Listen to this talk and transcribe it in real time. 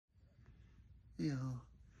Hey y'all,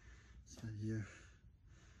 Scott here.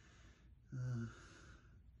 I'm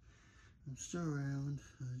still around.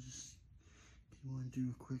 I just want to do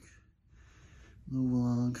a quick little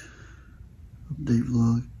vlog, update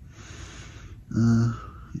vlog.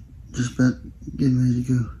 Just about getting ready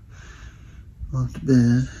to go off to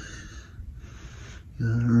bed.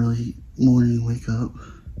 Got an early morning wake up.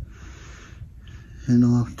 Heading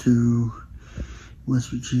off to West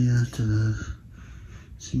Virginia to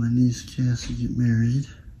see my niece Cassie get married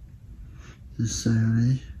this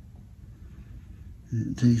Saturday.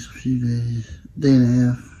 And it takes a few days, day and a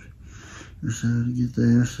half or so to get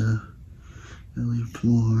there, so I leave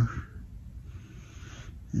tomorrow.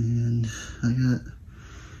 And I got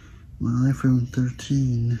my iPhone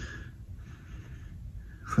 13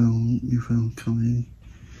 new phone coming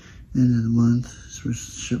end of the month. It's supposed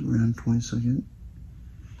to ship around 22nd.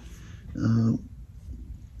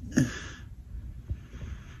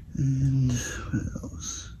 And what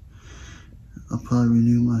else? I'll probably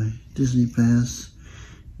renew my Disney Pass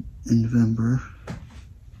in November.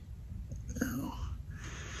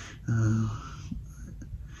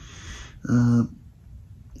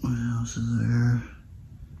 What else is there?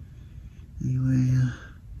 Anyway,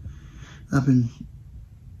 I've been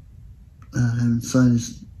having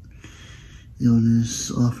sinus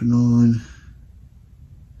illness off and on.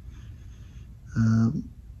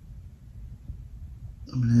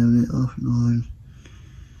 I've been having it off and on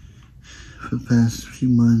for the past few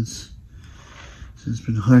months, so it's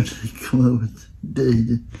been hard to come up with a day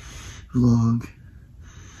to vlog.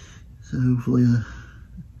 So hopefully I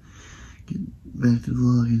get back to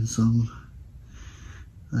vlogging some.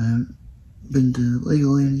 I haven't been to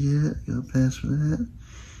Legoland yet, got a pass for that.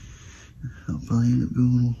 I'll probably end up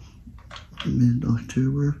going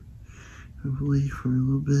mid-October, hopefully, for a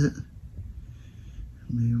little bit.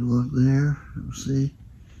 Maybe vlog there, we'll see.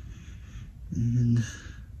 And of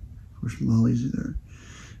course Molly's in her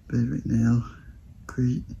bed right now,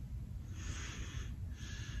 Crete,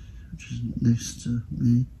 which is next to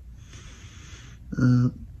me.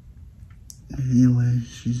 Anyway,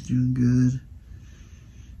 she's doing good.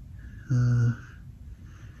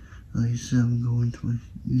 Like I said, I'm going to my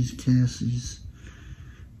niece Cassie's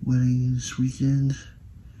wedding this weekend.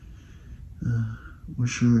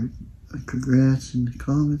 Wish her congrats in the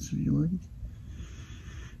comments if you like.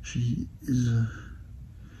 She is a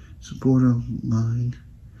supporter of mine.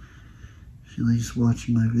 She likes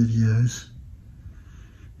watching my videos.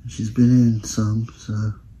 And she's been in some of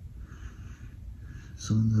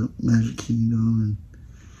the Magic Kingdom and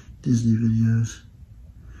Disney videos.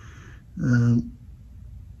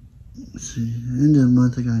 Let's see, end of the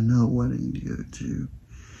month I got another wedding to go to.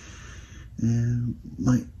 And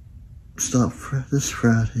might stop this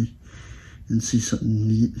Friday and see something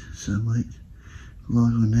neat, so I might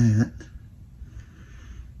vlog on that.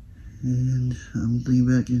 And I'm thinking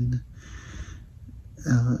back in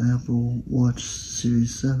Apple Watch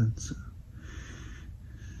Series 7, so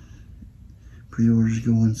pre-orders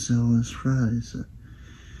go on sale this Friday, so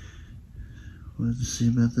we'll have to see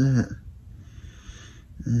about that.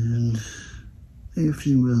 And maybe a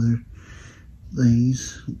few other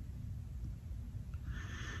things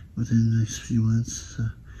within the next few months. So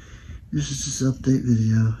this is just an update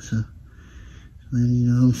video, so letting you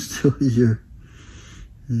know I'm still here.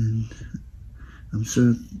 And I'm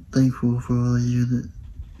so thankful for all of you that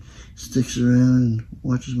sticks around and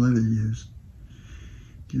watches my videos.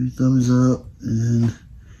 Give me a thumbs up, and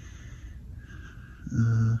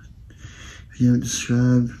if you haven't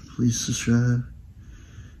subscribed, please subscribe.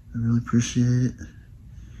 I really appreciate it.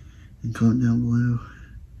 And comment down below.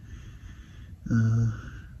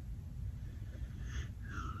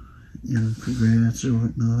 You know, congrats or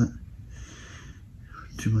whatnot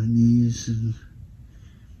to my niece, and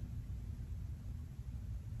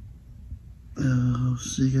I'll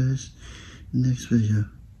see you guys in the next video.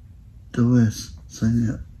 Double S, signing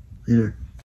out. Later.